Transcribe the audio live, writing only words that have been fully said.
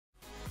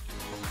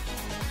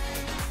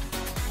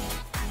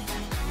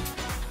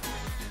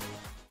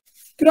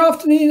Good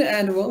afternoon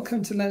and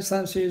welcome to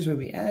Lunchtime Series, where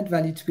we add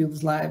value to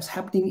people's lives,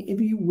 happening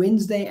every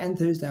Wednesday and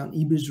Thursday on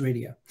eBoost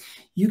Radio.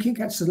 You can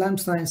catch the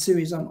Lunchtime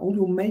Series on all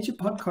your major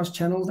podcast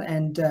channels,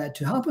 and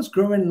to help us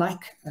grow and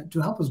like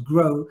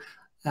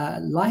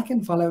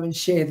and follow and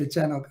share the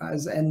channel,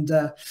 guys. And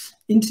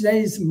in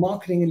today's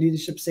marketing and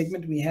leadership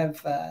segment, we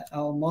have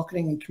our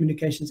marketing and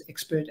communications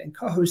expert and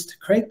co-host,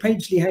 Craig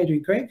Pagely. How are you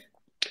doing, Craig?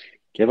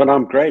 Kevin,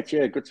 I'm great.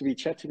 Yeah, good to be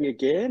chatting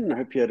again. I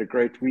hope you had a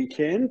great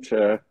weekend.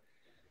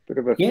 Bit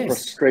of a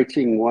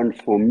frustrating one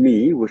for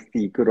me with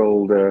the good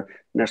old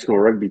national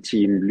rugby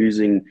team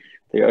losing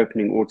the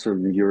opening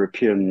autumn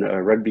European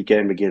rugby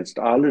game against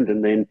Ireland,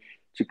 and then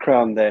to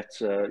crown that,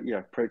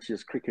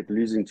 Proteas cricket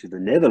losing to the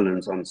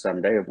Netherlands on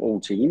Sunday, of all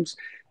teams,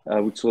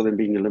 which saw them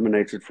being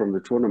eliminated from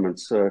the tournament.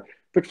 So a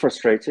bit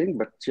frustrating,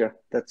 but yeah,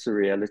 that's the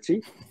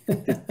reality.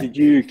 Did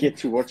you get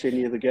to watch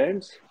any of the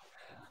games?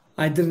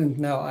 I didn't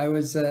know. I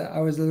was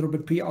a little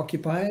bit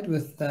preoccupied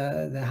with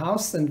the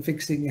house and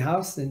fixing the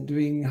house and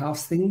doing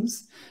house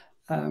things.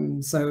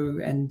 And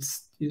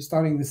you're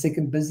starting the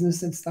second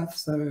business and stuff.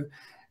 So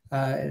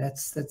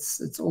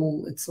it's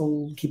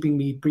all keeping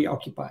me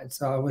preoccupied.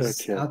 So I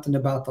was out and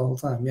about the whole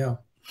time. Yeah.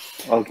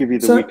 I'll give you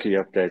the weekly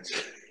updates.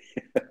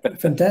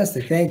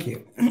 Fantastic. Thank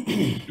you.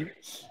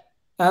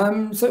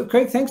 So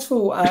Craig, thanks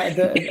for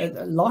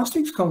the last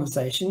week's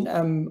conversation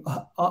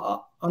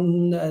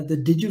on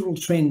the digital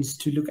trends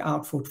to look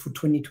out for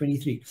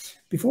 2023.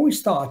 Before we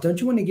start, don't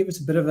you want to give us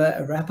a bit of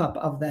a wrap-up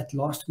of that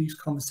last week's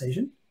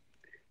conversation?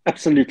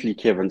 Absolutely,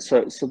 Kevin.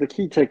 So the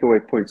key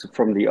takeaway points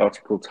from the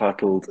article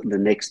titled "The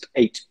Next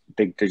 8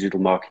 Big Digital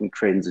Marketing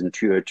Trends in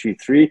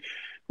 2023,"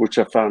 which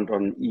are found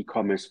on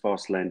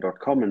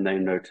ecommercefastlane.com, and they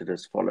noted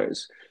as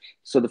follows.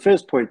 So the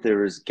first point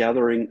there is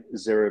gathering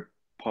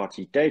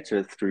zero-party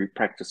data through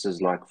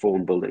practices like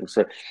form building.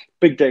 So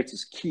big data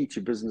is key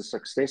to business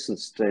success and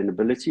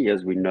sustainability,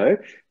 as we know.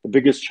 The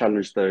biggest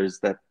challenge, though, is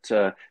that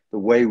the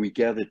way we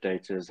gather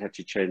data has had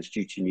to change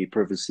due to new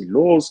privacy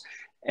laws,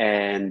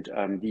 and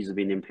these have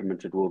been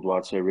implemented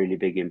worldwide, so a really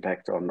big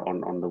impact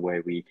on the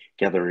way we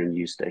gather and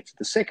use data.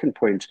 The second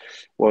point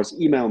was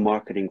email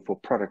marketing for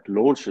product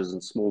launches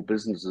and small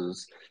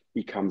businesses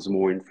becomes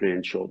more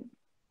influential.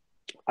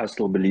 I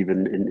still believe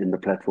in the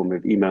platform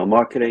of email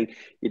marketing.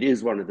 It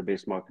is one of the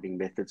best marketing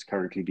methods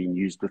currently being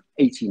used, with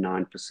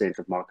 89%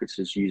 of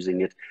marketers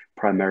using it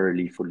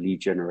primarily for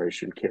lead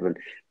generation, Kevin.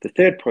 The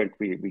third point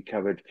we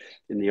covered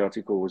in the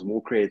article was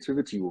more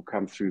creativity will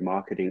come through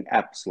marketing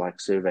apps like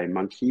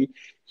SurveyMonkey.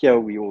 Here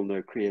we all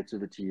know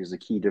creativity is a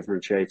key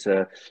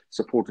differentiator,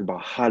 supported by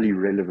highly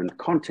relevant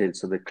content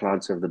so that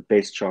clients have the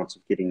best chance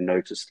of getting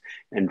noticed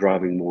and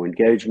driving more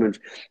engagement.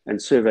 And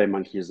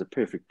SurveyMonkey is a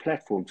perfect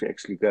platform to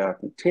actually go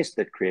out and test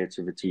that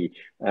creativity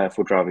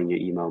for driving your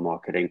email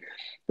marketing.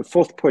 The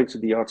fourth point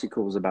of the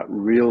article was about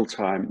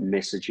real-time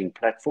messaging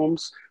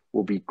platforms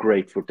will be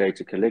great for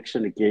data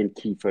collection. Again,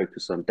 key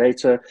focus on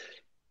data.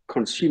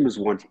 Consumers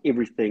want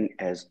everything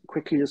as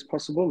quickly as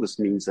possible. This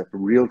means that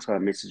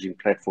real-time messaging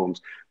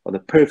platforms are the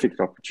perfect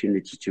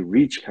opportunity to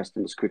reach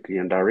customers quickly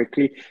and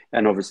directly,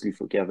 and obviously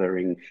for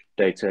gathering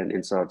data and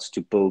insights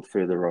to build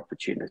further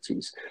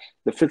opportunities.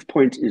 The fifth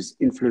point is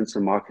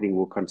influencer marketing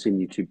will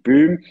continue to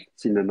boom.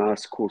 It's in a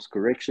nice course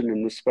correction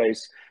in this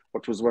space.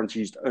 What was once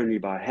used only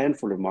by a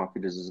handful of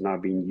marketers is now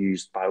being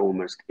used by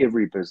almost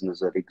every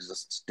business that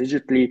exists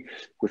digitally,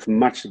 with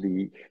much of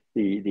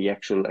the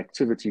actual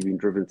activity being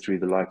driven through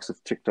the likes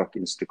of TikTok,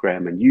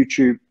 Instagram, and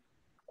YouTube.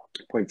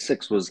 Point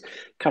 6 was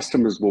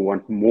customers will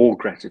want more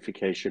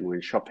gratification when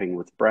shopping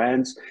with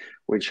brands.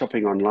 When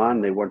shopping online,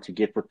 they want to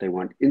get what they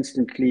want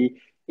instantly.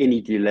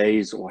 Any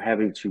delays or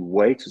having to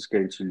wait is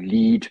going to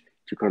lead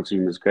to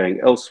consumers going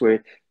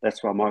elsewhere.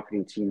 That's why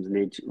marketing teams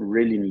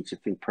really need to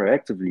think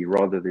proactively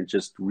rather than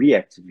just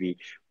reactively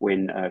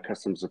when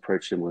customers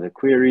approach them with a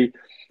query.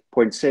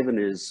 Point 7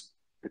 is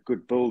a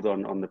good build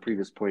on the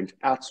previous point.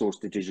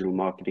 Outsourced to digital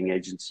marketing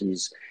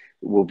agencies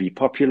will be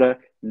popular.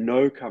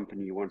 No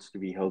company wants to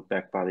be held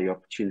back by the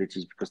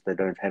opportunities because they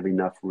don't have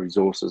enough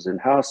resources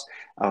in-house.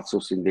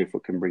 Outsourcing,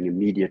 therefore, can bring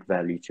immediate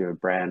value to a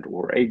brand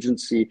or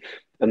agency.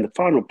 And the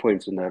final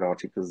point in that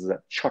article is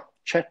that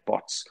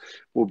chatbots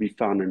will be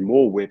found in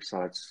more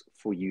websites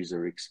for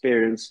user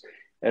experience.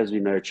 As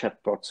we know,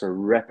 chatbots are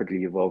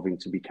rapidly evolving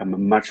to become a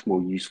much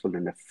more useful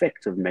and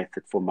effective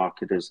method for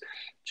marketers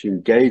to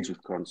engage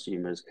with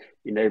consumers,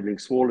 enabling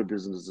smaller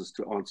businesses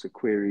to answer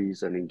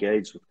queries and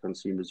engage with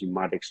consumers who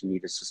might actually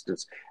need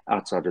assistance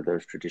outside of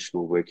those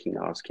traditional working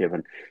hours,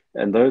 Kevin.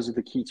 And those are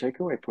the key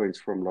takeaway points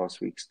from last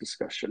week's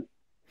discussion.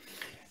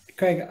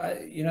 Craig,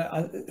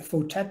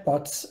 for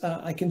chatbots,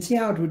 I can see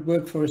how it would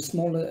work for a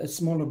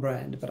smaller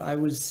brand, but I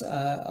was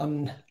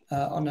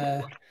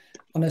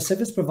on a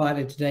service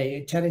provider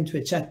today, chatting to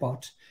a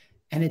chatbot,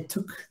 and it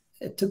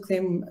took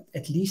them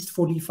at least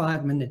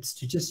 45 minutes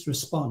to just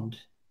respond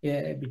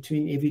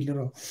between every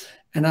little.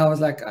 And I was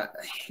like,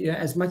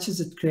 as much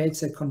as it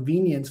creates a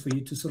convenience for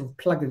you to sort of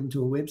plug it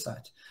into a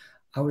website,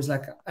 I was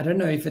like, I don't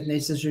know if it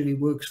necessarily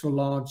works for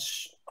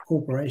large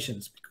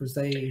corporations, because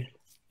they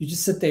you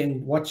just sit there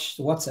and watch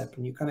the WhatsApp,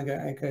 and you kind of go,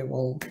 okay,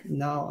 well,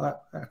 now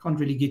I can't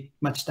really get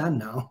much done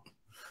now.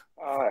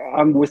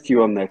 I'm with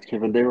you on that,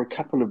 Kevin. There are a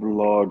couple of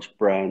large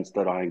brands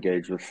that I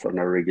engage with on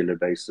a regular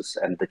basis,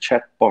 and the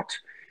chatbot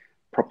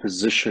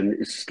proposition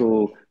is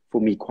still,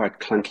 for me, quite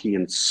clunky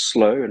and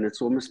slow. And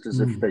it's almost as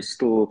if they're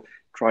still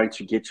trying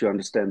to get to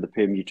understand the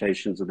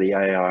permutations of the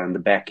AI and the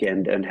back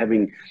end, and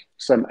having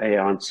some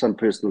AI and some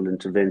personal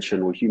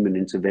intervention or human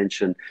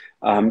intervention.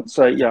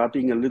 So yeah,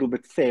 being a little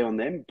bit fair on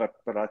them,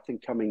 but I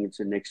think coming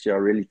into next year, I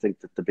really think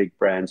that the big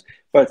brands,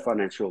 both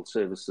financial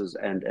services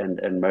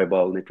and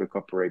mobile network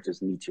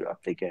operators, need to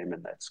up their game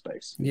in that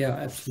space. Yeah,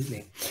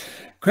 absolutely.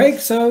 Craig,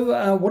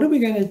 so what are we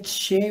going to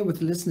share with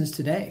the listeners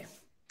today?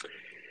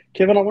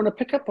 Kevin, I want to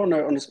pick up on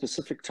a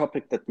specific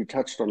topic that we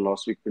touched on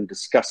last week when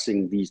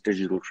discussing these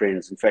digital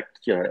trends. In fact,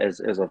 you know, as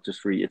I've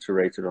just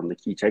reiterated on the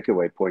key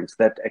takeaway points,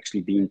 that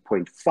actually being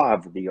point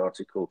 5 of the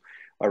article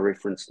I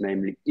referenced,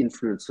 namely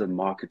influencer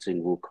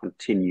marketing will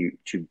continue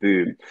to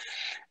boom.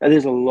 And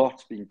there's a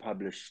lot being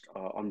published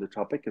on the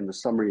topic, and the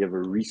summary of a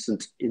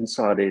recent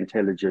Insider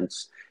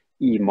Intelligence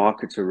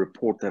e-marketer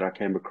report that I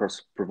came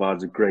across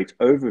provides a great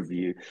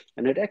overview,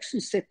 and it actually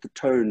set the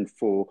tone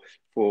for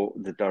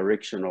the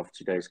direction of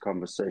today's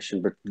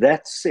conversation. But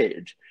that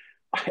said,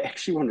 I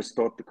actually want to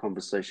start the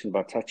conversation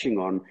by touching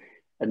on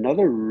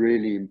another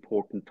really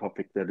important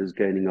topic that is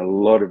gaining a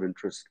lot of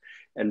interest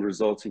and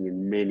resulting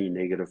in many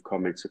negative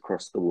comments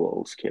across the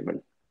world,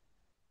 Kevin.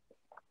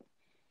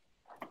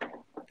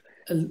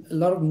 A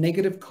lot of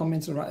negative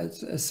comments around.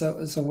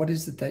 So what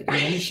is it that you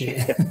want to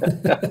share?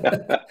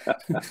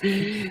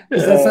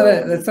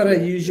 That's not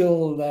a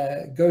usual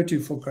go-to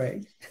for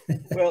Craig.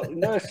 Well,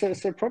 no.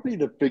 So probably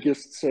the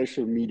biggest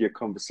social media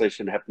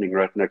conversation happening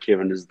right now,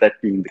 Kevin, is that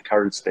being the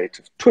current state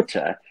of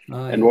Twitter,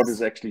 and what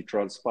has actually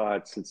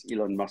transpired since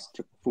Elon Musk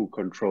took full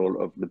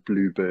control of the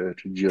Bluebird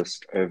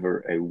just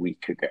over a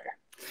week ago.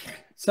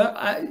 So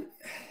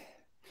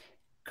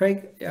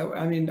Craig,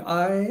 I mean,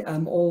 I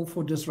am all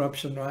for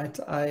disruption, right?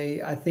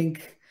 I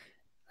think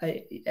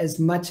as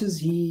much as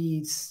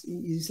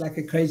he's like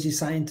a crazy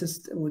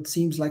scientist, or it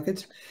seems like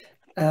it,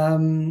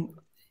 I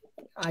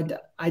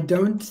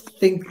don't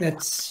think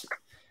that's,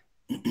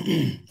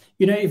 you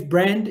know,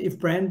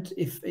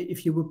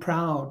 if you were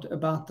proud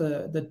about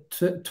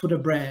the Twitter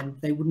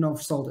brand, they wouldn't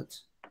have sold it,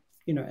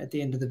 you know, at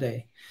the end of the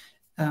day.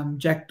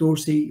 Jack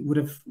Dorsey would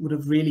have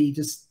really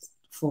just,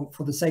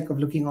 for the sake of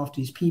looking after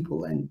his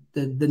people and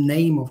the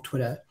name of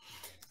Twitter,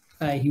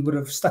 he would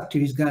have stuck to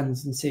his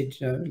guns and said,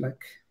 you know,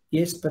 like,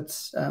 yes, but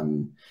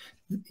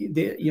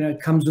you know, it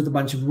comes with a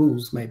bunch of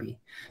rules, maybe.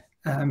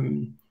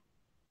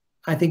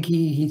 I think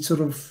he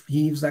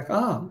was like,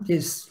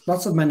 yes,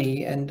 lots of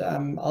money, and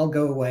I'll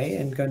go away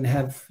and go and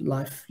have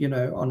life, you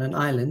know, on an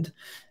island.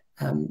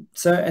 And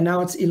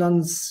now it's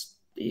Elon's,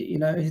 you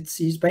know, it's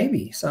his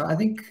baby. So I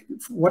think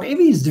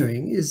whatever he's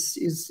doing is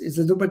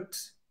a little bit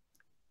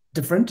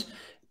different,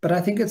 but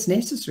I think it's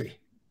necessary.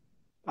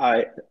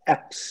 I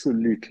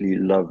absolutely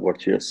love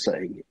what you're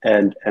saying,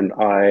 and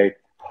I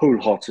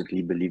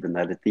wholeheartedly believe in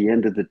that. At the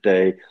end of the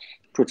day,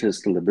 Twitter is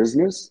still a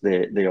business.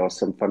 There are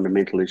some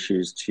fundamental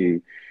issues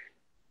to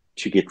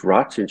get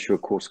right, to ensure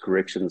course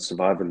correction and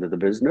survival of the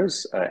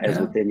business. As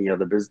with any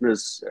other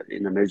business,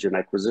 in a merger and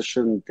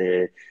acquisition,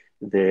 there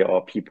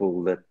are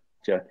people that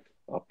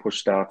are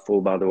pushed out, fall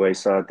by the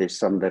wayside. There's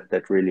some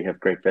that really have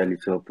great value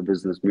to help the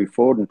business move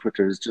forward, and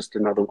Twitter is just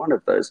another one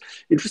of those.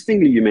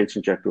 Interestingly, you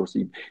mentioned Jack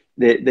Dorsey.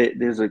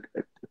 There's a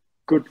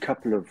good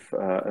couple of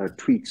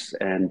tweets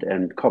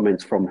and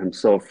comments from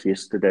himself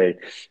yesterday,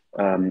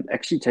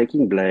 actually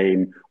taking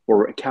blame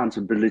or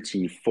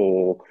accountability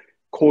for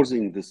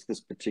causing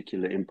this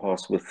particular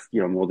impasse with,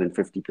 you know, more than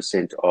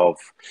 50%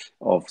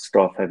 of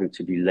staff having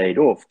to be laid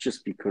off,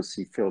 just because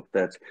he felt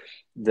that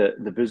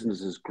the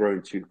business has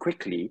grown too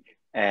quickly.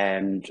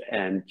 And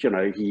you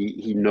know,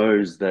 he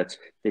knows that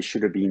there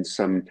should have been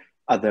some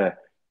other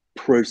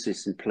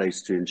process in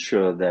place to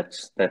ensure that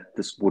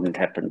this wouldn't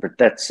happen. But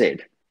that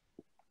said,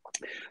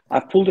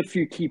 I've pulled a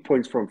few key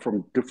points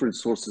from different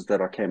sources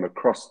that I came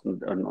across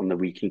on the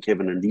weekend,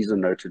 Kevin, and these are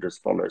noted as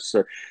follows.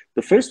 So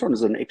the first one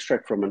is an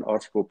extract from an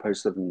article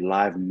posted on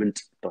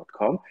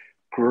livemint.com.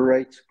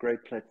 Great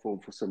platform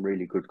for some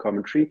really good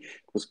commentary.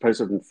 It was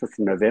posted on 5th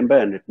of November,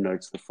 and it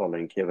notes the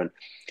following, Kevin.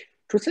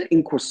 Twitter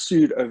Inc. was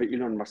sued over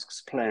Elon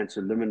Musk's plan to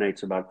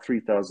eliminate about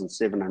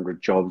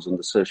 3,700 jobs on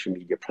the social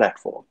media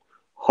platform,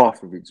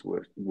 half of its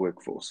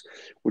workforce,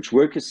 which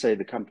workers say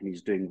the company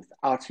is doing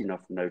without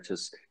enough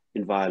notice,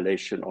 in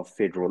violation of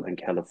federal and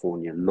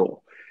California law.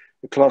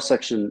 The class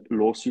action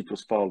lawsuit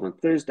was filed on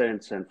Thursday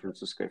in San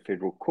Francisco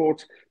federal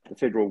court. The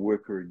Federal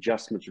Worker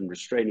Adjustment and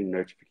Restraining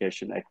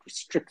Notification Act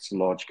restricts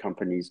large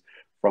companies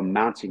from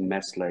mounting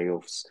mass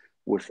layoffs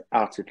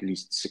without at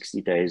least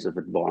 60 days of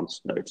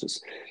advance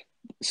notice.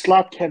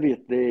 Slight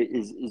caveat there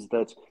is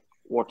that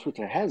what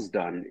Twitter has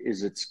done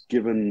is it's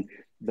given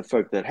the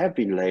folk that have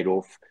been laid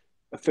off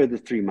a further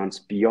 3 months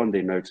beyond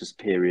their notice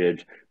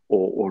period,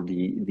 or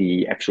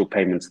the actual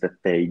payments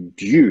that they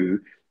due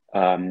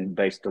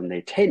based on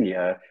their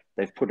tenure,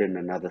 they've put in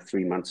another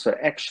 3 months. So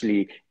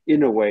actually,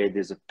 in a way,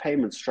 there's a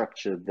payment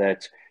structure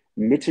that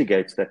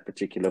mitigates that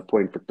particular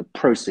point, but the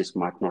process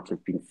might not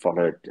have been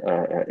followed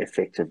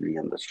effectively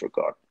in this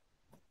regard.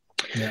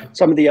 Yeah.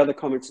 Some of the other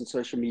comments in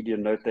social media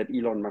note that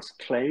Elon Musk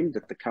claimed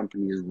that the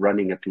company is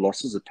running at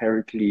losses,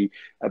 apparently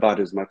about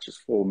as much as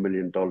 $4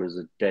 million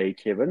a day,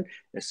 Kevin,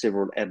 as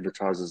several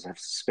advertisers have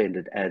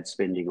suspended ad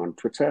spending on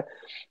Twitter.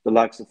 The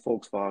likes of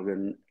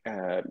Volkswagen,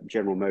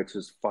 General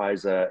Motors,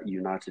 Pfizer,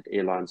 United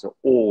Airlines are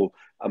all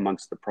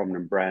amongst the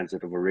prominent brands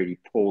that have already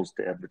paused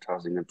their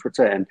advertising on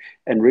Twitter,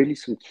 and really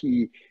some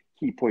key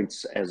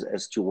points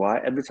as to why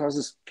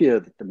advertisers fear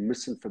that the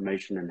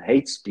misinformation and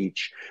hate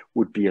speech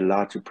would be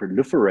allowed to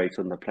proliferate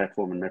on the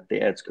platform, and that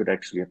the ads could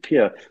actually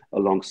appear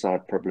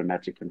alongside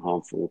problematic and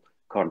harmful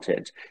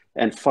content.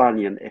 And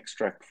finally, an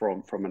extract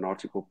from an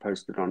article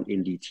posted on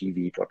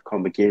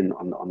ndtv.com again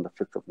on the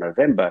 5th of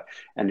November,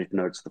 and it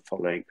notes the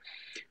following.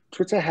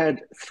 Twitter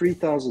had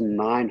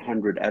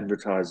 3,900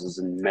 advertisers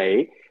in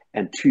May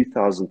and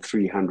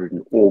 2,300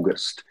 in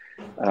August.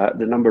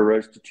 The number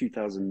rose to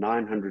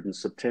 2,900 in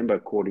September,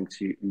 according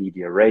to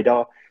Media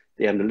Radar.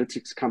 The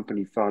analytics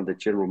company found that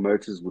General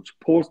Motors, which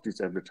paused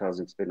its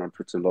advertising spend on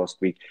Twitter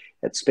last week,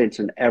 had spent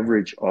an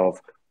average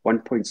of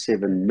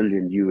 $1.7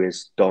 million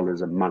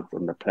a month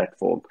on the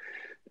platform.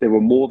 There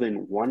were more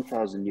than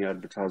 1,000 new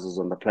advertisers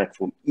on the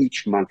platform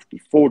each month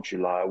before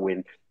July,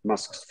 when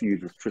Musk's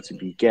feud with Twitter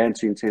began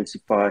to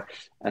intensify,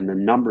 and the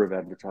number of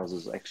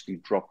advertisers actually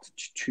dropped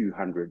to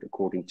 200,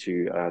 according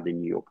to the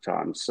New York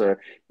Times. So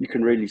you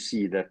can really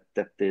see that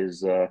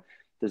there's a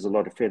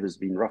lot of feathers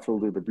being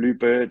ruffled with the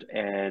bluebird,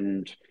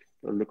 and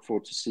I look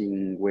forward to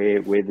seeing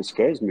where this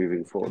goes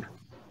moving forward.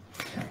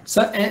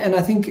 So, and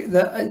I think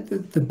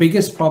the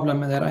biggest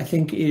problem that I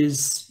think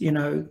is, you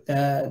know,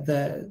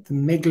 the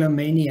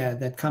megalomania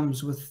that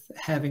comes with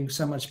having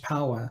so much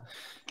power,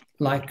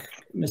 like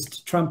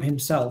Mr. Trump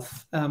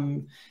himself.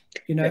 You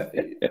know,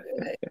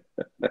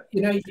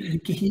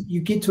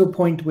 you get to a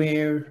point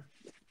where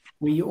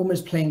you're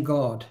almost playing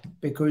God,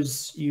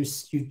 because you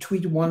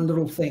tweet one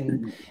little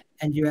thing,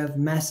 and you have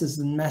masses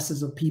and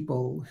masses of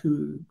people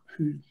who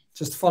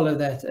just follow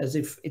that as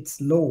if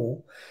it's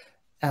law.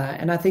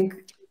 And I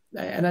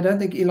don't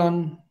think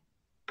Elon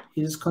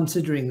is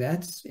considering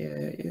that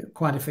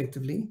quite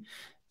effectively.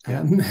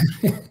 Yeah.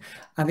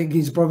 I think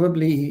he's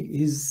probably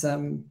his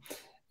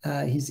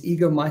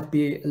ego might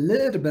be a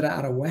little bit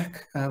out of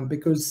whack,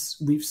 because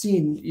we've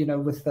seen, you know,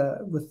 with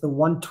the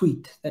one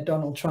tweet that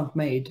Donald Trump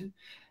made,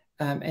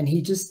 and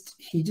he just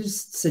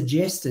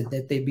suggested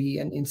that there be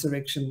an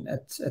insurrection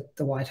at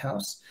the White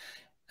House,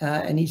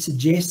 and he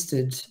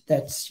suggested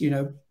that, you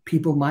know,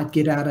 people might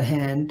get out of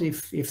hand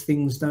if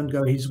things don't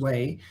go his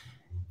way.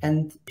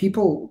 And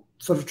people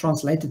sort of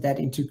translated that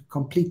into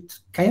complete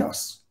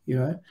chaos, you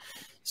know.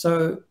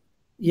 So,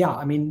 yeah,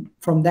 I mean,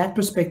 from that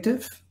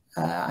perspective,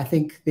 I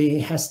think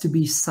there has to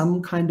be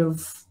some kind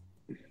of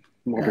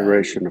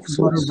moderation of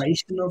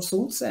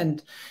sorts.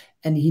 And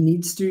he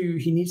needs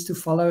to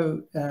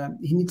follow.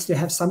 He needs to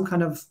have some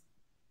kind of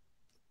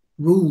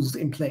rules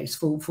in place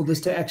for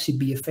this to actually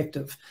be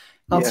effective.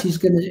 Else,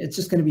 it's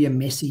just gonna be a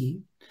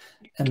messy.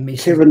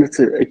 Kevin, it's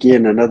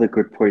again another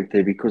good point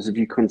there, because if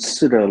you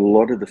consider a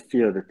lot of the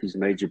fear that these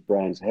major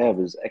brands have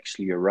is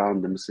actually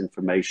around the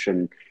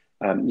misinformation,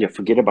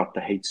 forget about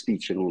the hate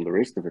speech and all the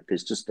rest of it.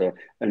 There's just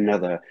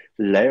another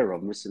layer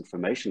of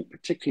misinformation,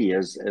 particularly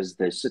as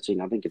they're sitting,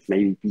 I think it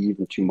may be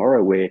even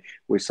tomorrow, where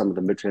some of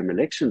the midterm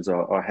elections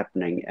are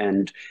happening,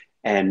 and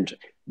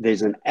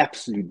there's an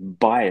absolute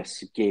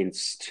bias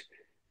against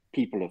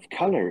people of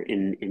color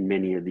in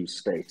many of these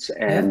states,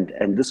 and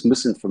this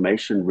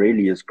misinformation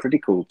really is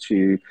critical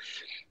to,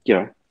 you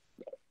know,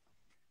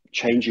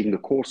 changing the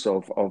course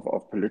of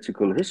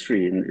political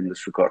history in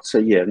this regard. So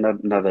yeah,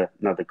 another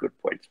good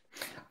point.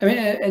 I mean,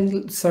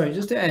 and sorry,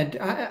 just to add,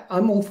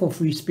 I'm all for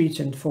free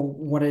speech and for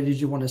what it is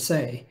you want to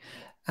say,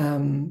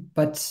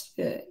 but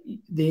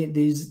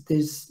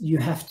there's you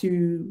have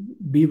to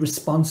be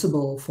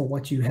responsible for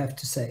what you have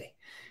to say,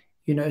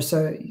 you know.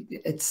 So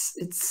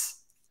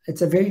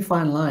it's a very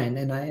fine line,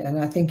 and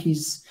I think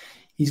he's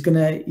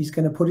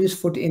gonna put his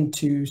foot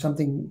into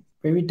something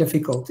very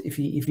difficult if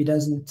he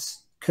doesn't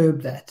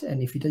curb that,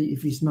 and if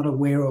he's not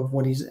aware of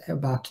what he's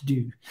about to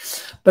do.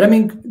 But I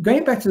mean,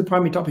 going back to the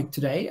primary topic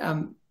today,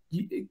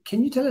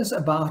 can you tell us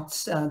about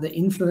the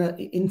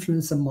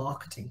influencer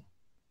marketing?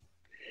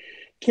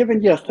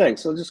 Kevin, yeah,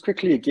 thanks. I'll just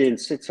quickly again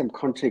set some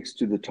context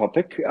to the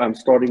topic,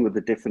 starting with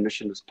the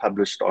definition as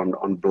published on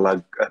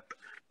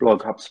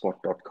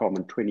bloghubspot.com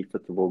on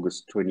 25th of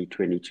August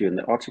 2022, and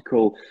the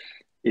article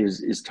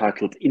is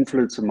titled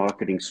Influencer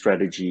Marketing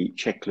Strategy,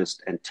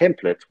 Checklist and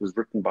Template, was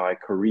written by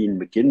Corinne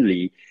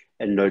McGinley,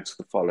 and notes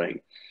the following.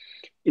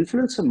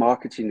 Influencer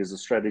marketing is a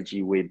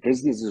strategy where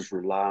businesses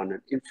rely on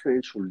an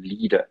influential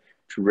leader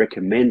to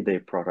recommend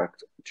their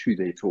product to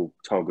their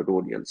target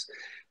audience.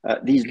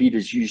 These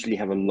leaders usually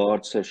have a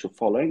large social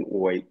following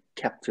or a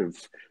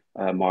captive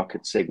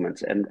market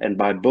segments. And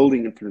by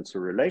building influencer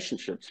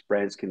relationships,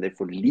 brands can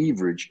therefore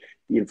leverage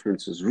the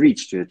influencer's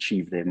reach to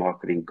achieve their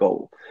marketing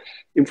goal.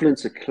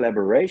 Influencer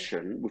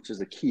collaboration, which is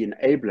a key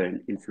enabler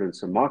in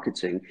influencer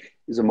marketing,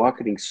 is a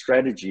marketing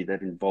strategy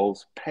that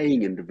involves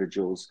paying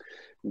individuals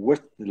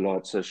with the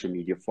large social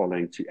media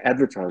following to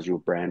advertise your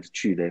brand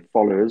to their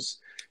followers.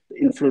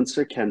 The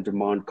influencer can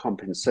demand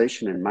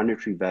compensation and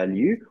monetary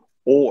value,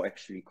 or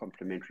actually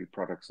complementary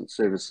products and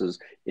services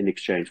in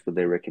exchange for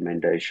their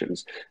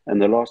recommendations. And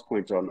the last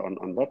point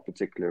on that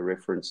particular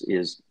reference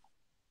is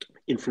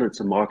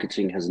influencer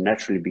marketing has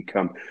naturally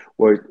become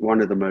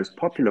one of the most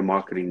popular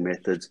marketing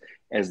methods.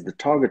 As the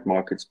target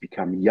markets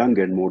become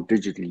younger and more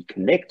digitally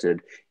connected,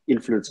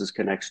 influencers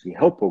can actually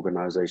help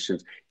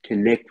organizations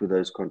connect with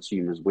those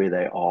consumers where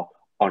they are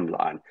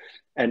online.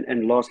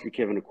 And lastly,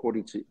 Kevin,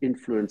 according to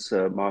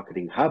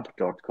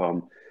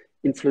influencermarketinghub.com,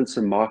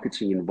 influencer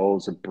marketing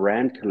involves a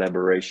brand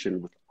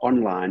collaboration with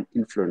online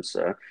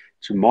influencer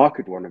to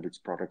market one of its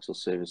products or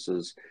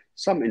services.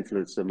 Some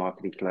influencer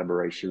marketing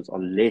collaborations are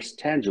less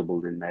tangible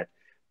than that.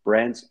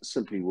 Brands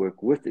simply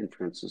work with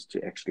influencers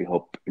to actually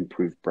help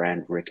improve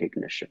brand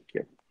recognition.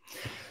 Yeah.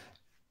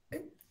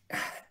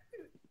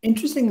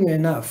 Interestingly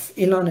enough,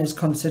 Elon is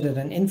considered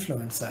an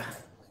influencer.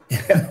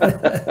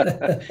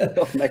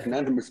 Of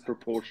magnanimous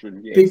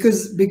proportion,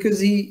 yes. Because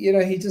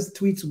he just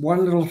tweets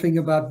one little thing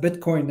about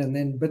Bitcoin, and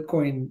then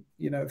Bitcoin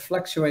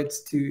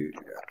fluctuates to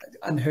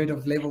unheard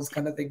of levels,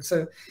 kind of thing.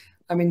 So,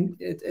 I mean,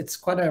 it's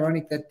quite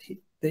ironic that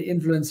the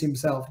influence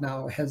himself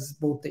now has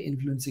bought the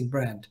influencing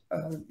brand,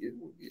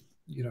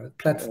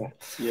 platform.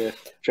 Yeah,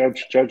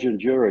 judge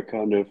and juror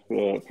kind of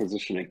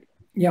positioning.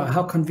 Yeah,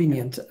 how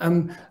convenient.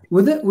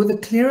 With a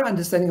clearer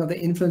understanding of the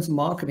influence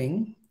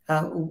marketing,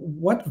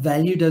 what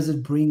value does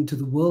it bring to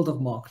the world of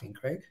marketing,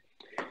 Craig?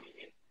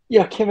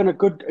 Yeah, Kevin, a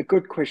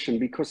good question,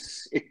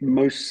 because it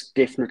most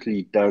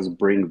definitely does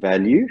bring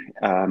value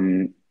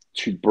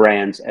to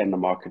brands and the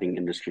marketing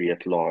industry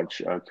at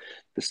large.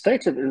 The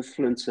State of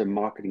Influencer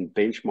Marketing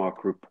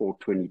Benchmark Report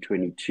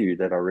 2022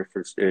 that I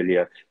referenced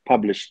earlier,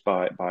 published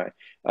to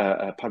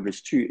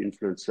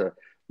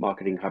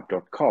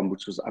influencermarketinghub.com,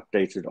 which was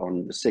updated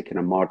on the 2nd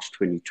of March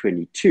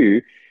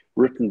 2022,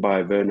 written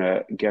by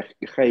Werner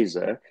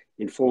Geiser,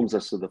 informs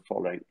us of the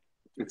following.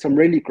 It's some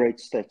really great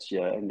stats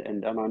here,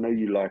 and I know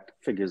you like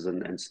figures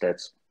and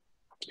stats.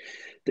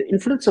 The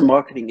influencer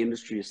marketing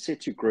industry is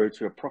set to grow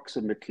to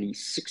approximately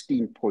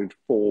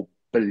 $16.4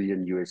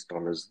 billion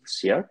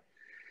this year.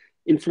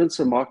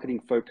 Influencer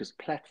marketing focused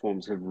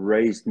platforms have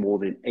raised more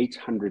than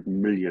 800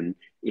 million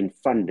in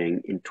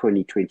funding in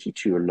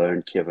 2022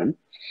 alone, Kevin.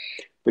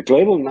 The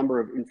global number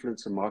of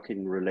influencer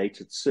marketing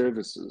related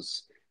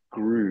services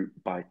grew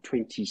by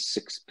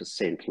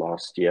 26%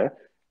 last year,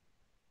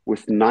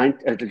 with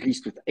at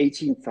least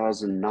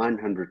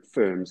 18,900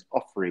 firms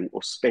offering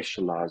or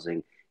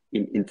specializing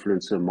in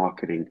influencer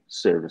marketing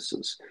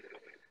services.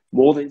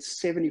 More than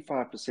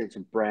 75%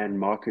 of brand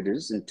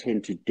marketers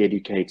intend to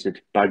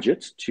dedicated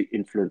budget to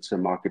influencer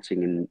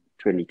marketing in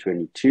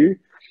 2022.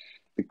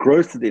 The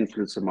growth of the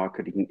influencer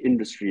marketing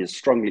industry is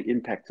strongly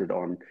impacted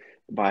on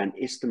by an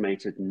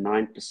estimated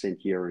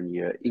 9%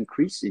 year-on-year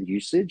increase in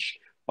usage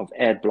of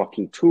ad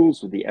blocking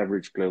tools, with the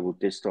average global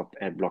desktop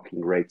ad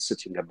blocking rate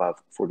sitting above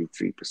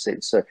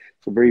 43%. So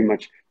very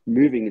much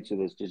moving into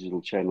those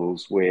digital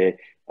channels where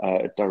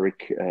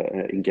direct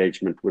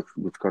engagement with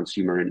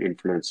consumer and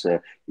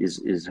influencer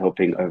is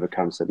helping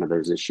overcome some of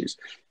those issues.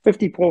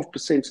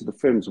 54% of the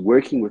firms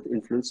working with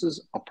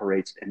influencers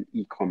operate an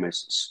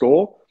e-commerce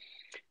store.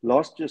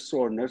 Last year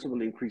saw a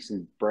notable increase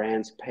in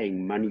brands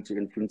paying money to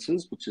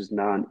influencers, which is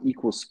now an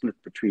equal split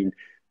between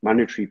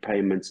monetary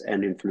payments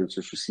and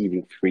influencers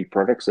receiving free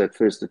products. So at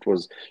first it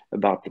was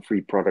about the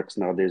free products.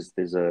 Now there's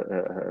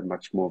a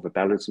much more of a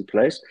balance in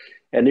place.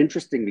 And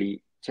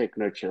interestingly, take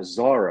note here,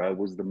 Zara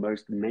was the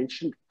most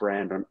mentioned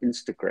brand on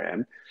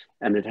Instagram,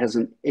 and it has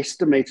an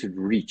estimated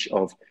reach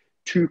of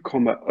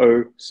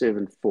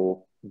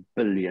 2.074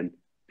 billion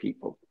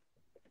people.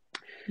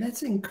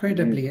 That's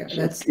incredibly,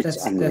 that's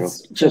just one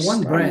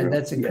brand, unreal.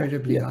 that's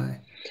incredibly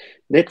high.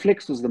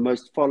 Netflix was the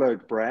most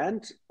followed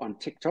brand on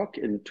TikTok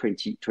in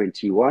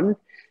 2021,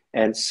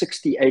 and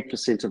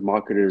 68% of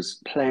marketers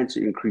plan to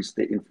increase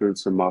their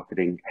influencer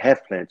marketing,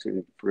 have planned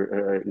to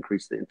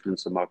increase their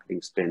influencer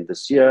marketing spend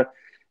this year.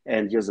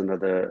 And here's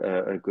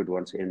another a good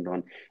one to end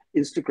on.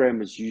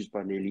 Instagram is used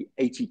by nearly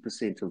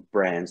 80% of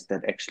brands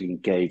that actually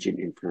engage in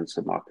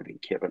influencer marketing,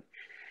 Kevin.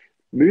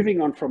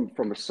 Moving on from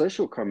a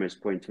social commerce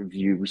point of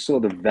view, we saw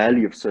the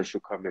value of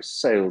social commerce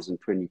sales in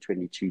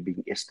 2022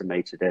 being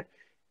estimated at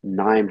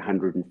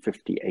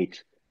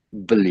 $958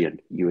 billion.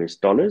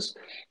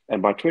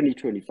 And by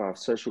 2025,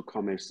 social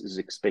commerce is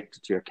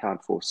expected to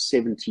account for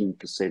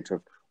 17%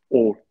 of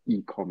all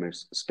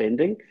e-commerce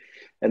spending.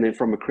 And then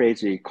from a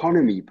creator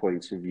economy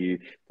point of view,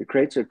 the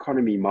creator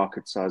economy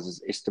market size is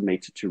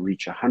estimated to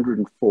reach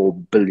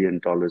 $104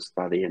 billion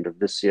by the end of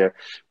this year,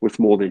 with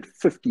more than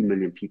 50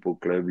 million people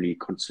globally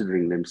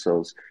considering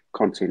themselves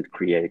content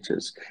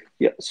creators.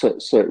 Yeah, so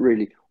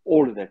really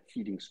all of that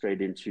feeding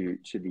straight into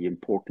the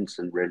importance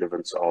and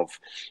relevance of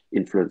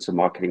influencer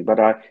marketing. But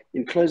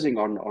in closing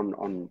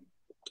on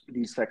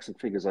these facts and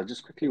figures, I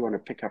just quickly want to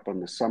pick up on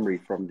the summary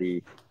from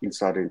the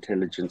Insider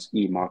Intelligence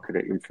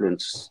e-marketer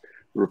influence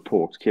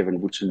report, Kevin,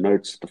 which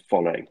notes the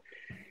following.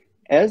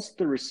 As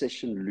the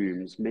recession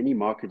looms, many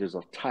marketers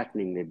are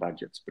tightening their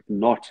budgets, but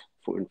not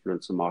for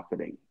influencer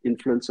marketing.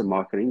 Influencer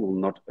marketing will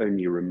not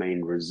only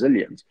remain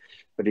resilient,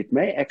 but it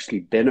may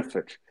actually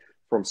benefit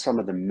from some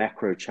of the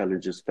macro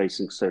challenges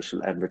facing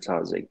social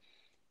advertising.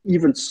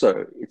 Even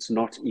so, it's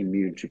not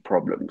immune to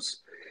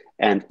problems.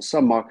 And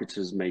some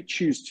marketers may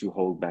choose to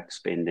hold back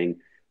spending.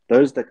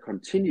 Those that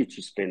continue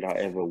to spend,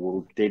 however,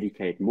 will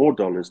dedicate more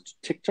dollars to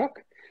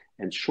TikTok,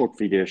 and short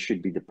video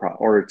should be the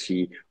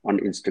priority on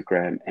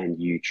Instagram and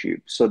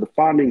YouTube. So the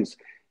findings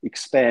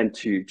expand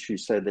to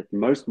say that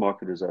most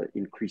marketers are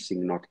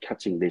increasing, not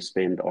cutting their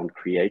spend on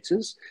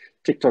creators.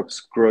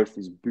 TikTok's growth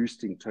is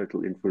boosting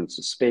total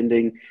influencer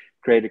spending.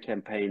 Creator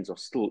campaigns are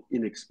still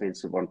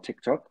inexpensive on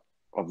TikTok,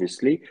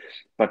 obviously,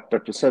 but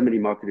with so many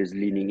marketers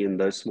leaning in,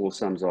 those small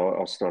sums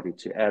are starting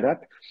to add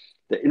up.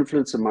 The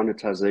influencer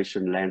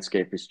monetization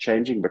landscape is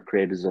changing, but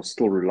creators are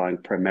still relying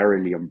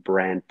primarily on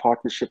brand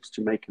partnerships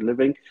to make a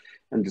living.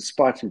 And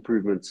despite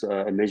improvements,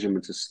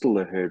 measurement is still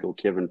a hurdle,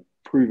 Kevin,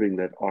 proving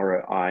that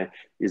ROI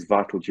is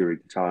vital during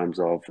times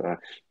of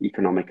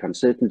economic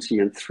uncertainty.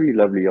 And three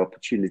lovely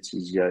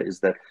opportunities here is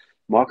that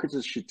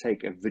marketers should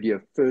take a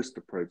video-first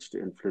approach to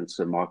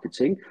influencer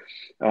marketing.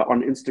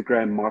 On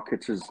Instagram,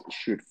 marketers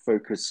should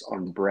focus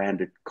on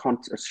branded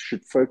content,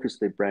 should focus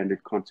their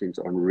branded content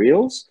on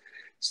Reels.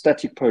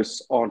 Static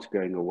posts aren't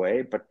going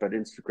away, but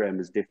Instagram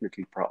is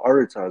definitely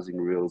prioritizing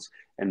Reels,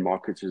 and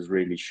marketers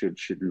really should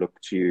look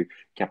to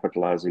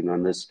capitalizing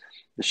on this.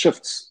 The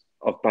shifts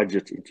of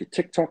budget into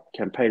TikTok,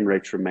 campaign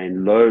rates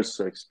remain low,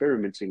 so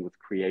experimenting with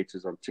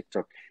creators on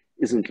TikTok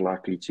isn't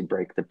likely to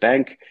break the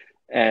bank.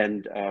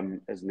 And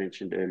as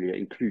mentioned earlier,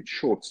 include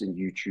shorts in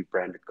YouTube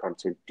branded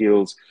content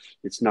deals.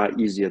 It's now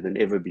easier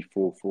than ever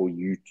before for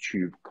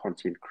YouTube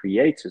content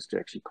creators to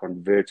actually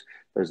convert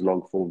those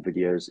long form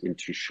videos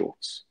into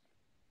shorts.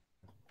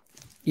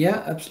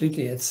 Yeah,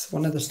 absolutely. It's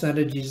one of the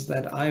strategies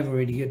that I've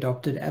already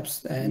adopted,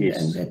 and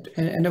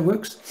it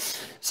works.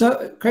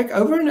 So, Craig,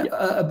 over and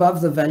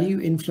above the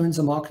value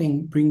influencer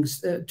marketing brings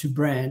to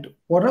brand,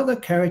 what are the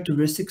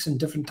characteristics and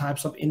different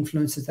types of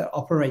influencers that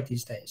operate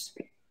these days?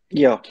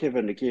 Yeah,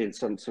 Kevin, again,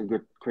 some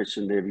good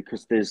question there,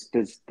 because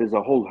there's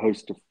a whole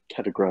host of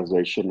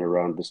categorization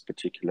around this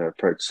particular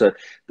approach. So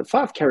the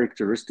 5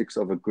 characteristics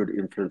of a good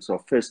influencer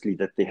are, firstly,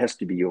 that there has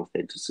to be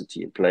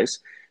authenticity in place.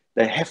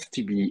 They have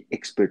to be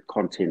expert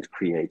content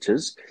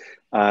creators.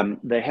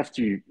 They have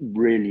to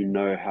really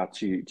know how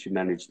to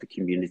manage the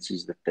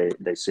communities that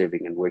they're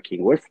serving and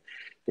working with.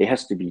 There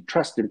has to be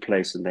trust in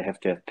place, and they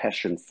have to have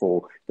passion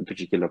for the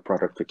particular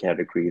product or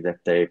category that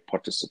they're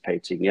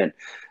participating in.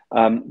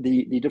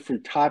 The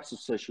different types of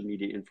social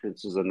media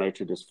influencers are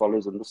noted as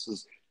follows, and this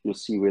is, you'll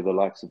see where the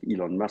likes of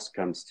Elon Musk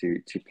comes to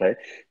play.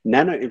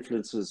 Nano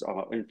influencers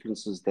are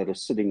influencers that are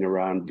sitting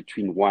around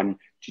between 1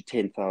 to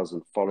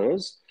 10,000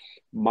 followers.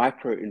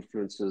 Micro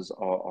influencers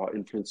are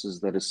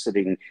influencers that are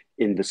sitting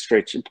in the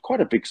stretch,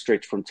 quite a big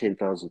stretch, from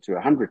 10,000 to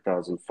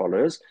 100,000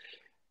 followers.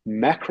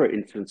 Macro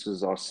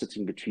influencers are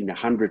sitting between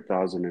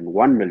 100,000 and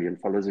 1 million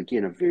followers.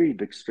 Again, a very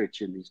big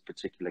stretch in these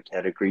particular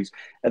categories.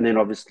 And then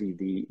obviously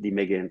the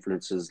mega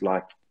influencers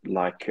like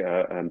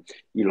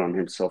Elon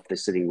himself, they're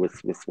sitting with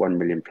 1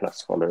 million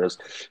plus followers.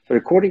 But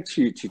according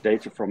to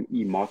data from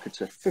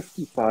eMarketer,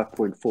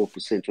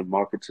 55.4% of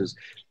marketers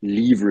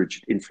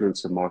leveraged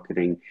influencer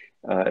marketing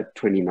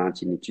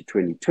 2019 into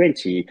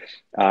 2020,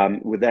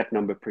 with that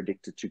number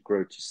predicted to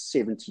grow to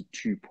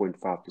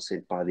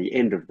 72.5% by the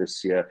end of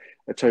this year,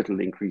 a total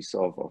increase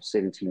of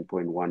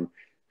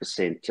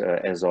 17.1%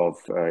 as of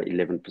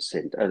 11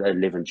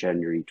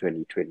 January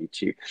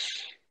 2022.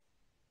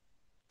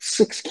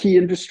 6 key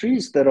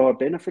industries that are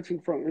benefiting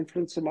from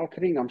influencer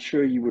marketing. I'm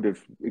sure you would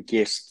have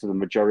guessed the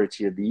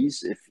majority of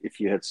these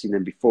if you had seen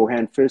them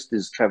beforehand. First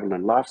is travel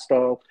and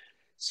lifestyle.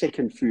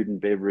 Second, food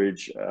and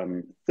beverage.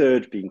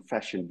 Third being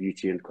fashion,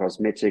 beauty and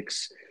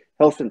cosmetics.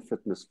 Health and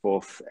fitness,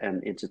 fourth,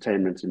 and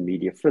entertainment and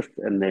media, fifth.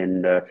 And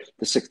then the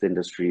 6th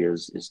industry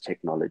is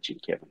technology,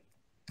 Kevin.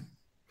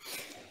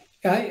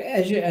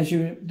 As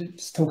you're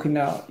talking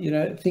now,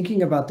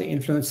 thinking about the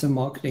influencer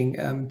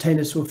marketing,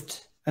 Taylor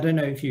Swift, I don't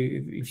know if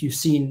you've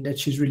seen that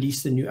she's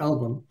released a new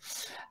album.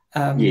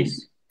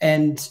 Yes.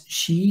 And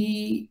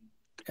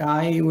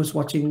I was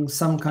watching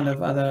some kind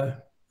of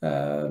other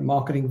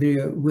marketing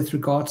video with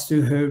regards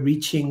to her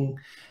reaching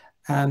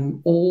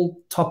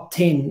all top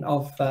 10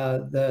 of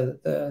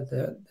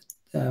the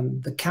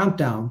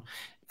countdown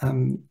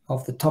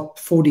of the top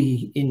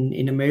 40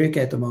 in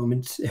America at the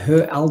moment.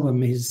 Her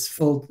album is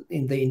filled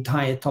in the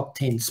entire top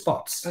 10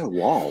 spots. Oh,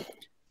 wow.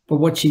 But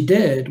what she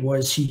did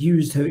was she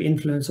used her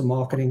influencer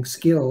marketing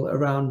skill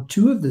around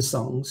 2 of the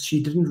songs.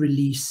 She didn't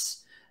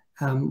release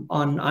on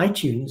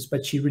iTunes,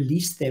 but she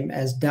released them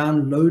as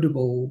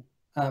downloadable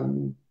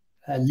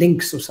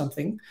links or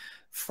something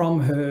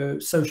from her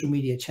social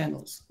media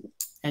channels.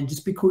 And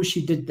just because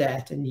she did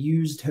that and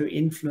used her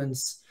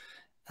influence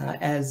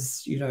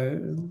as, you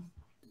know,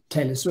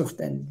 Taylor Swift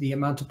and the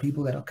amount of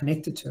people that are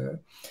connected to her,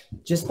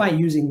 just by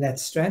using that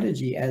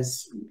strategy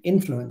as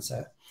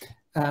influencer,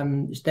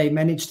 they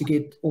managed to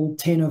get all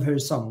 10 of her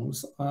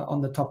songs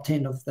on the top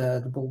 10 of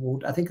the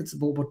Billboard. I think it's the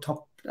Billboard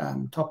top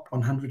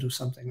 100 or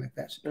something like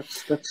that.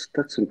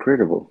 That's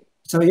incredible.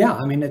 So yeah,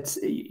 I mean, it's,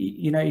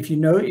 you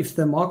know, if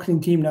the marketing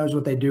team knows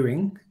what they're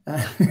doing,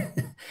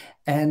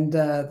 and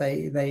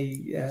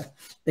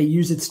they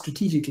use it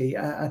strategically,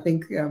 I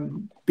think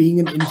being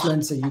an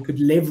influencer, you could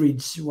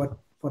leverage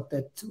what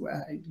that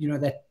you know,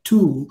 that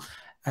tool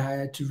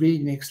to really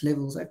next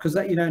levels, because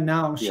you know,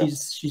 now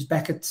she's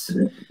back at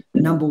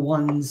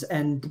 #1s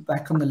and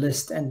back on the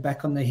list and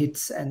back on the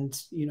hits,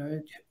 and you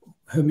know,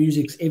 her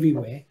music's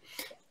everywhere.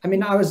 I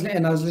mean, I was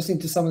listening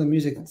to some of the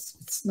music.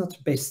 It's not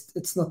the best.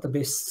 It's not the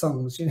best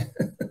songs, you know.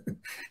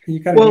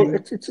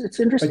 It's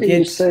interesting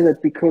you say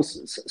that,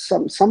 because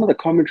some of the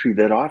commentary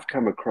that I've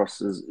come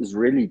across is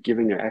really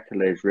giving her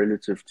accolades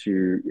relative to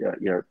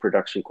you know,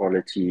 production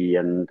quality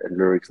and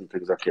lyrics and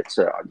things like that.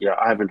 So yeah,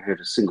 I haven't heard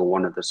a single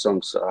one of the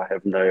songs, so I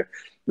have no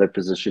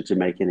position to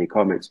make any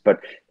comments. But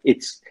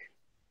it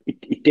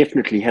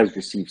definitely has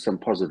received some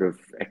positive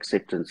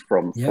acceptance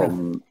from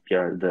you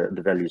know,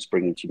 the value it's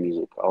bringing to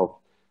music.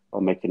 I'll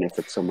make an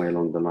effort somewhere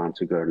along the line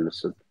to go and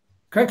listen.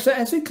 Correct. So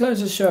as we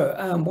close the show,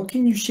 what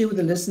can you share with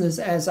the listeners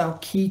as our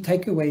key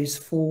takeaways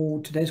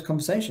for today's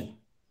conversation?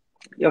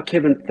 Yeah,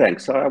 Kevin,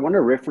 thanks. I want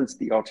to reference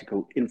the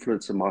article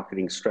Influencer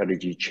Marketing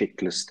Strategy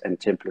Checklist and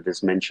Template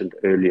as mentioned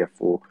earlier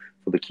for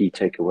the key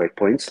takeaway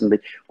points. And the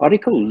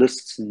article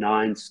lists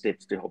 9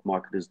 steps to help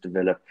marketers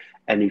develop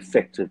an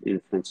effective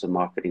influencer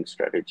marketing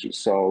strategy.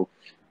 So I'll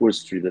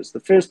whiz through this.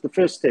 The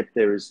first step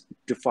there is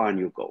define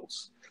your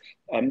goals.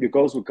 Your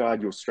goals will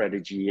guide your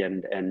strategy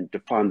and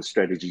define the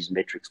strategy's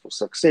metrics for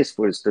success.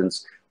 For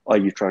instance, are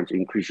you trying to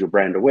increase your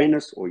brand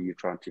awareness, or are you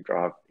trying to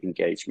drive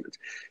engagement?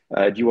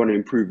 Do you want to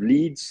improve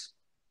leads,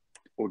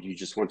 or do you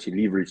just want to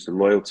leverage the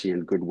loyalty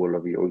and goodwill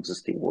of your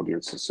existing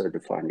audiences? So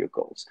define your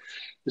goals.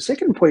 The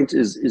second point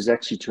is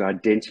actually to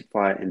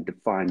identify and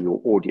define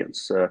your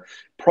audience.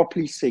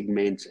 Properly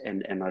segment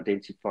and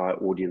identify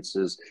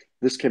audiences.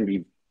 This can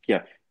be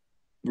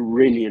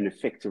really an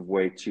effective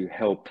way to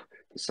help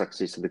the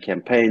success of the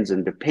campaigns,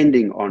 and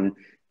depending on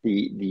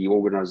the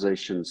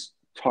organization's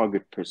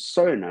target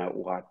persona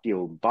or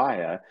ideal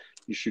buyer,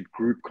 you should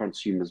group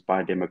consumers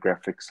by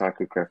demographic,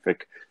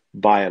 psychographic,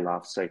 buyer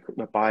life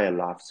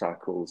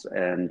cycles,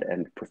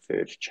 and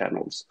preferred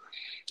channels.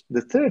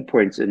 The third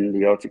point in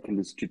the article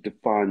is to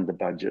define the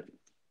budget.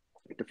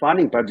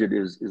 Defining budget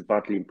is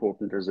vitally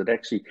important, as it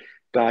actually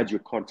guides your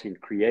content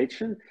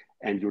creation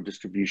and your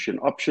distribution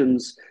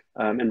options.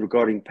 And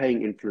regarding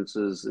paying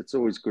influencers, it's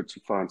always good to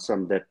find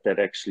some that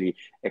actually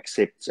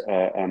accept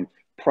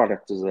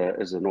product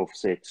as an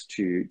offset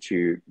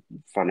to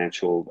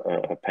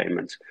financial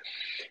payment.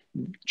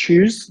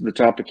 Choose the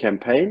type of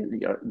campaign.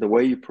 The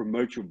way you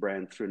promote your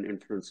brand through an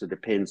influencer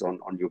depends on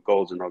your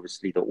goals and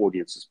obviously the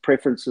audience's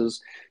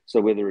preferences. So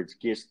whether it's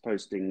guest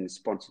posting,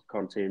 sponsored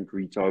content,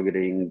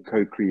 retargeting,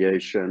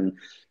 co-creation,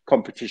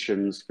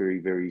 competitions, very,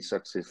 very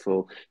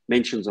successful,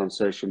 mentions on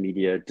social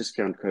media,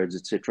 discount codes,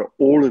 etc.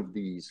 All of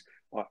these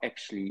are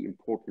actually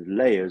important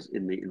layers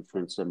in the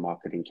influencer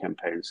marketing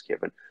campaigns,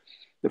 Kevin.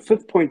 The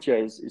fifth point here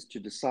is to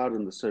decide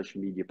on the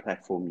social media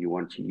platform you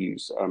want to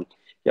use.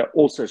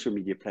 All social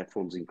media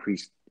platforms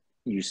increased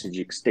usage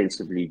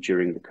extensively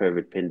during the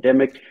COVID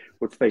pandemic,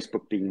 with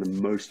Facebook being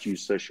the most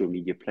used social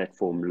media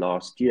platform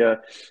last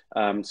year.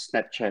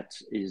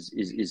 Snapchat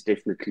is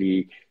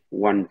definitely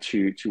one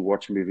to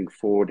watch moving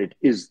forward. It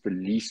is the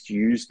least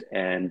used,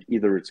 and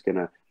either it's going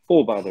to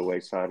fall by the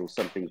wayside or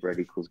something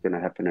radical is going to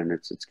happen and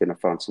it's going to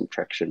find some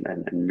traction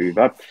and move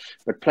up.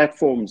 But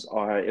platforms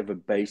are, however,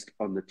 based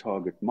on the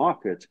target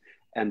market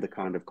and the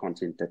kind of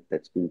content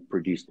that's been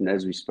produced. And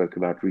as we spoke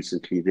about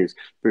recently, there's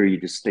very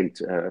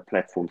distinct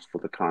platforms for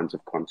the kinds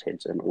of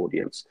content and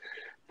audience.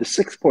 The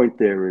sixth point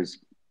there is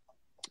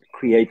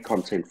create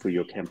content for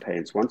your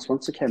campaigns. Once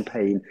a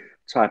campaign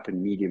type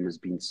and medium has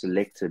been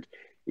selected,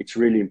 it's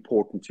really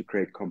important to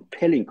create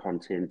compelling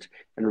content.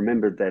 And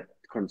remember that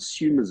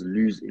consumers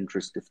lose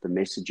interest if the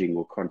messaging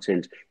or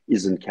content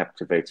isn't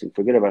captivating.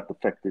 Forget about the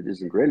fact that it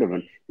isn't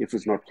relevant. If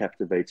it's not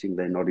captivating,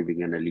 they're not even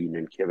going to lean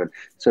in, Kevin.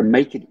 So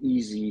make it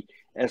easy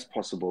as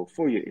possible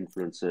for your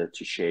influencer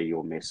to share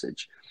your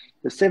message.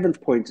 The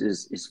seventh point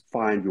is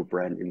find your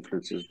brand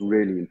influencers.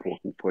 Really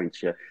important point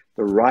here.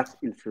 The right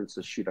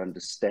influencer should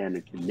understand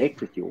and connect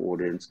with your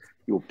audience,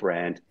 your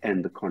brand,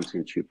 and the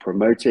content you're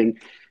promoting.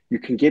 You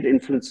can get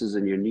influencers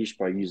in your niche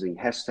by using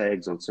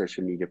hashtags on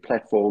social media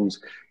platforms.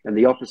 And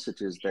the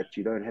opposite is that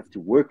you don't have to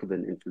work with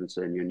an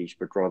influencer in your niche,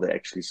 but rather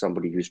actually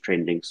somebody who's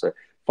trending. So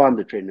find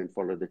the trend and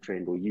follow the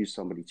trend, or use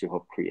somebody to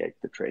help create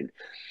the trend.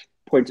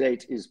 Point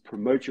 8 is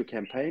promote your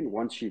campaign.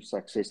 Once you've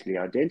successfully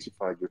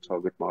identified your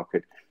target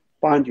market,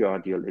 find your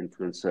ideal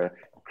influencer,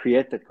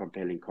 create that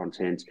compelling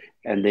content,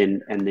 and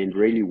then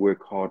really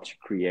work hard to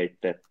create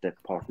that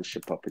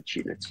partnership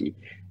opportunity.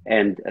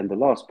 And the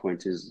last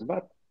point is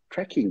about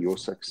tracking your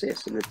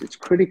success. And it's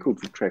critical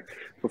to track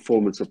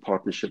performance of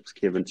partnerships,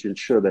 Kevin, to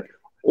ensure that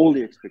all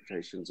the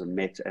expectations are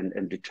met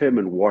and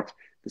determine what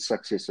the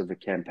success of a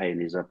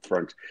campaign is up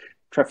front.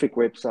 Traffic,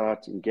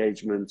 website,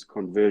 engagements,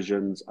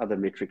 conversions, other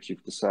metrics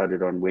you've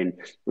decided on when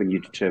you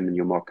determine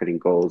your marketing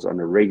goals on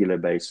a regular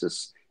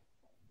basis.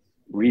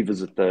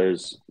 Revisit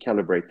those,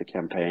 calibrate the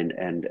campaign,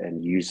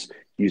 and use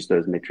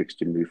those metrics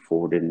to move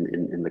forward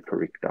in the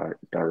correct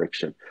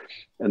direction.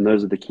 And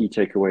those are the key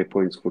takeaway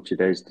points for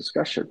today's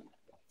discussion.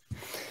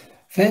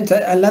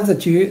 Fantastic. I love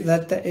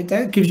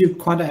that gives you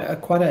quite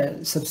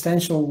a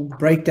substantial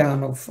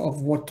breakdown of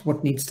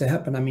what needs to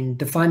happen. I mean,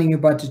 defining your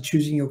budget,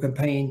 choosing your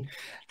campaign,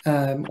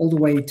 all the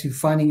way to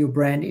finding your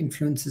brand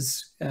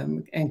influences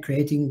and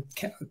creating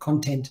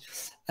content.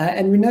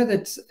 And we know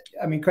that,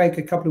 I mean, Craig,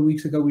 a couple of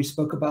weeks ago, we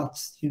spoke about,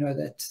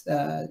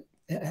 that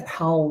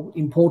how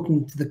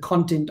important the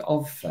content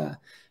of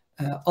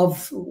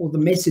or the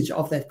message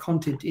of that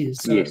content is.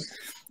 So, yes.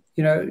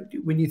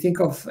 When you think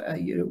of,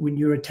 when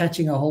you're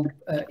attaching a whole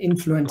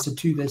influencer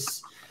to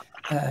this,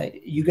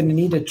 you're going to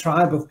need a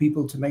tribe of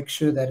people to make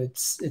sure that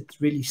it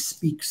really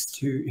speaks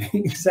to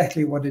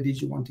exactly what it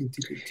is you're wanting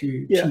to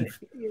achieve.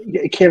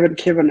 Yeah,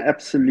 Kevin,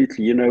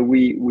 absolutely.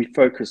 We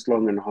focused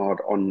long and hard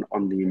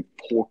on the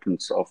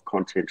importance of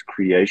content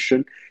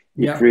creation.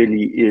 It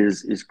really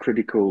is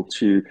critical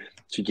to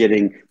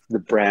getting the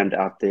brand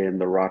out there in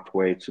the right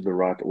way, to the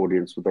right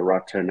audience, with the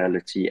right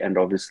tonality, and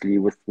obviously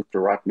with the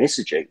right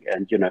messaging.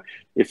 And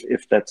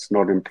if that's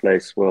not in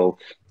place, well,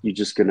 you're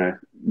just going to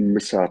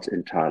miss out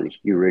entirely.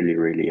 You really,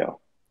 really are.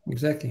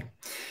 Exactly.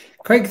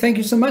 Craig, thank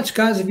you so much,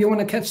 guys. If you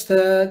want to catch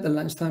the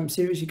Lunchtime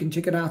series, you can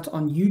check it out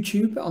on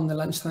YouTube on the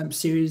Lunchtime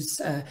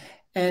series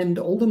and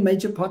all the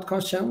major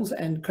podcast channels.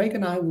 And Craig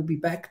and I will be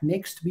back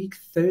next week,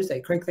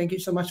 Thursday. Craig, thank you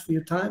so much for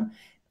your time,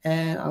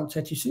 and I'll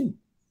chat to you soon.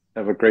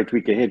 Have a great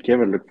week ahead,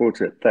 Kevin. Look forward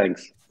to it.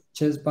 Thanks.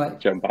 Cheers. Bye.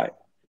 Bye.